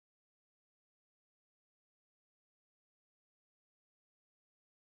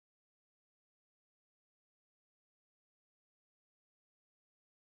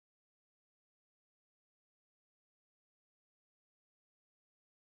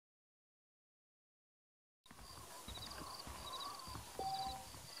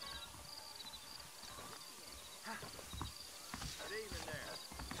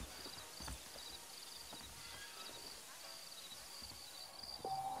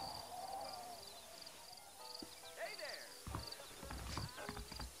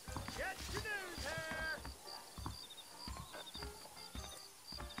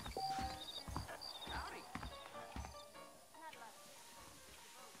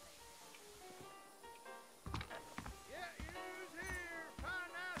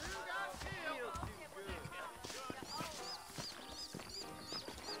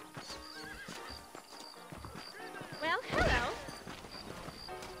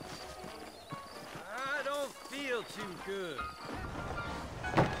too good.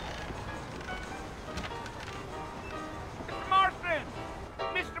 Mr. Marston!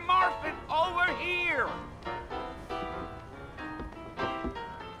 Mr. Marston, over here!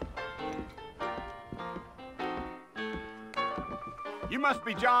 You must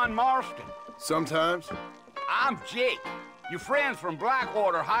be John Marston. Sometimes. I'm Jake. Your friends from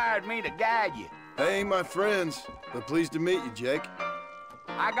Blackwater hired me to guide you. They ain't my friends, but pleased to meet you, Jake.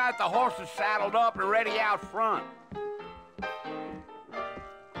 I got the horses saddled up and ready out front.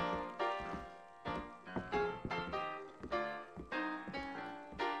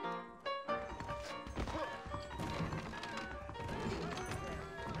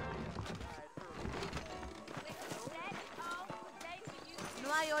 No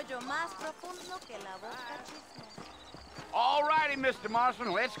hay hoyo más profundo que la boca chismosa. All righty, Mr.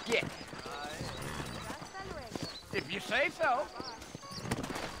 Marston, let's get it. If you say so.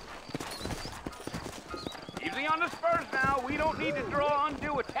 Easy on the spurs now. We don't need to draw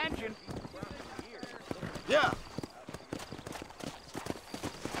undue attention. Yeah.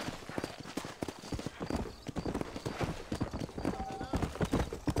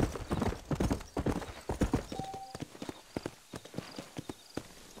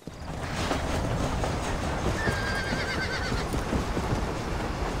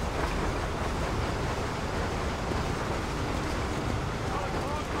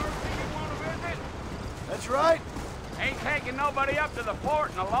 That's right. Ain't taking nobody up to the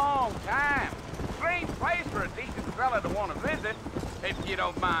fort in a long time. Strange place for a decent fella to want to visit, if you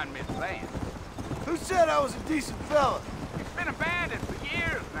don't mind me saying. Who said I was a decent fella? It's been abandoned for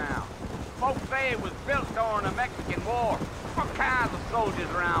years now. Folks say it was built during the Mexican War. All kinds of soldiers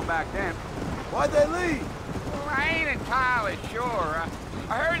around back then. Why'd they leave? Well, I ain't entirely sure.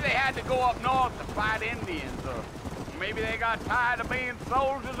 I heard they had to go up north to fight Indians, or maybe they got tired of being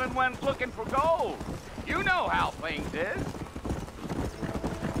soldiers and went looking for gold. You know how things is.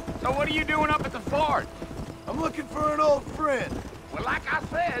 So what are you doing up at the fort? I'm looking for an old friend. Well, like I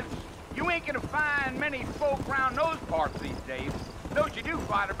said, you ain't gonna find many folk around those parts these days. Those you do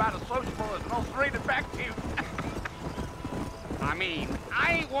find are about as sociable as an old straight effective. I mean,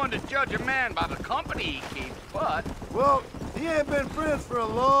 I ain't one to judge a man by the company he keeps, but... Well, he ain't been friends for a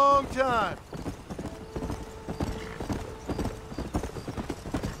long time.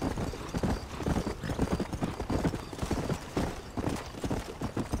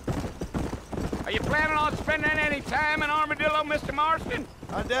 Are you planning on spending any time in Armadillo, Mr. Marston?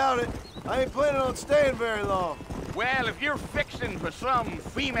 I doubt it. I ain't planning on staying very long. Well, if you're fixing for some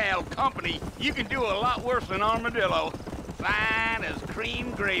female company, you can do a lot worse than Armadillo. Fine as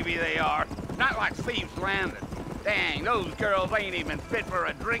cream gravy they are. Not like Thieves Landing. Dang, those girls ain't even fit for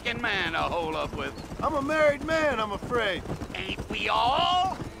a drinking man to hole up with. I'm a married man, I'm afraid. Ain't we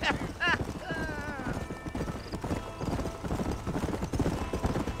all?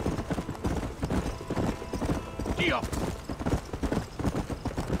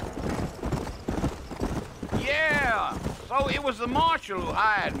 Yeah, so it was the marshal who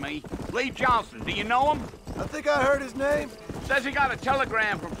hired me. Lee Johnson, do you know him? I think I heard his name. Says he got a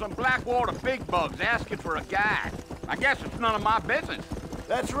telegram from some Blackwater big bugs asking for a guide. I guess it's none of my business.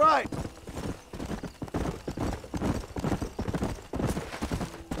 That's right.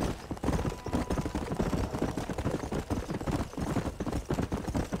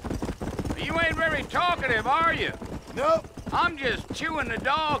 You ain't very talkative, are you? Nope. I'm just chewing the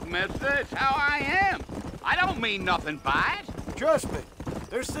dog, mister. It's how I am. I don't mean nothing by it. Trust me.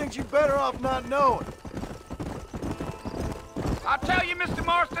 There's things you're better off not knowing. I'll tell you, Mr.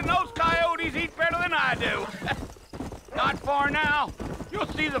 Marston, those coyotes eat better than I do. Not far now. You'll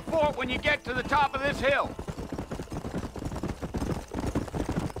see the fort when you get to the top of this hill.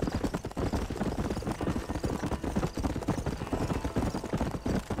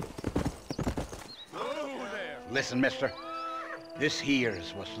 Listen, mister. This here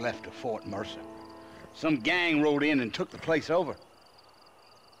is what's left of Fort Mercer. Some gang rode in and took the place over.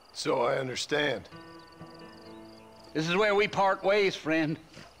 So I understand. This is where we part ways, friend.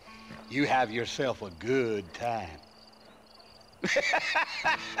 You have yourself a good time.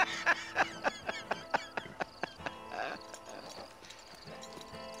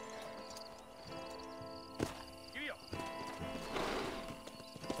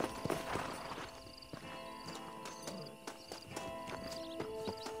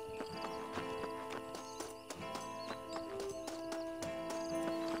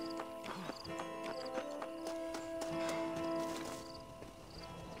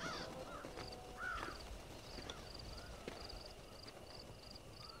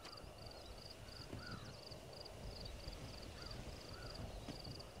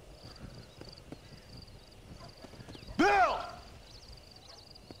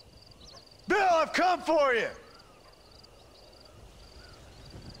 I've come for you!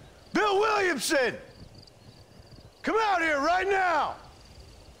 Bill Williamson! Come out here right now!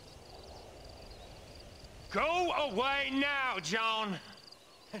 Go away now, John.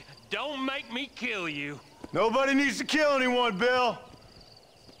 Don't make me kill you. Nobody needs to kill anyone, Bill.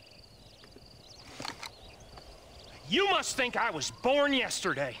 You must think I was born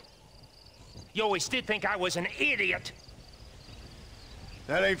yesterday. You always did think I was an idiot.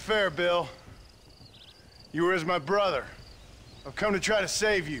 That ain't fair, Bill. You were as my brother. I've come to try to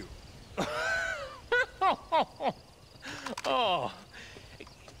save you. Oh.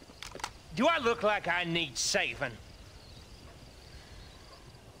 Do I look like I need saving?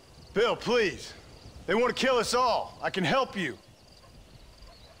 Bill, please. They want to kill us all. I can help you.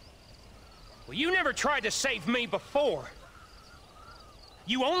 Well, you never tried to save me before.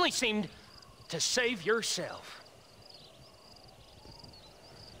 You only seemed to save yourself.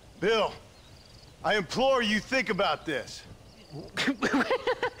 Bill, I implore you think about this.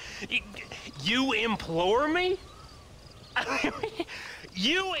 You implore me?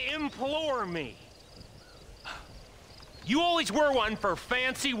 You implore me. You always were one for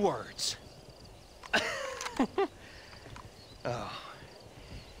fancy words. Oh.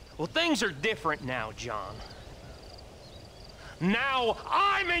 Well, things are different now, John. Now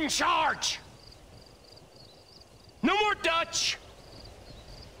I'm in charge! No more Dutch!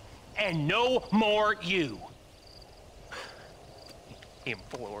 And no more you.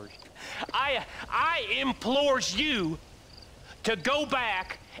 Implores. I implores you to go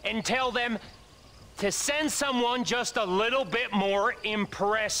back and tell them to send someone just a little bit more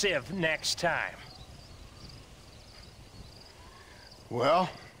impressive next time. Well?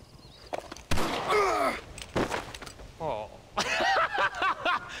 Oh.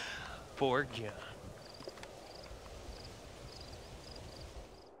 Poor John.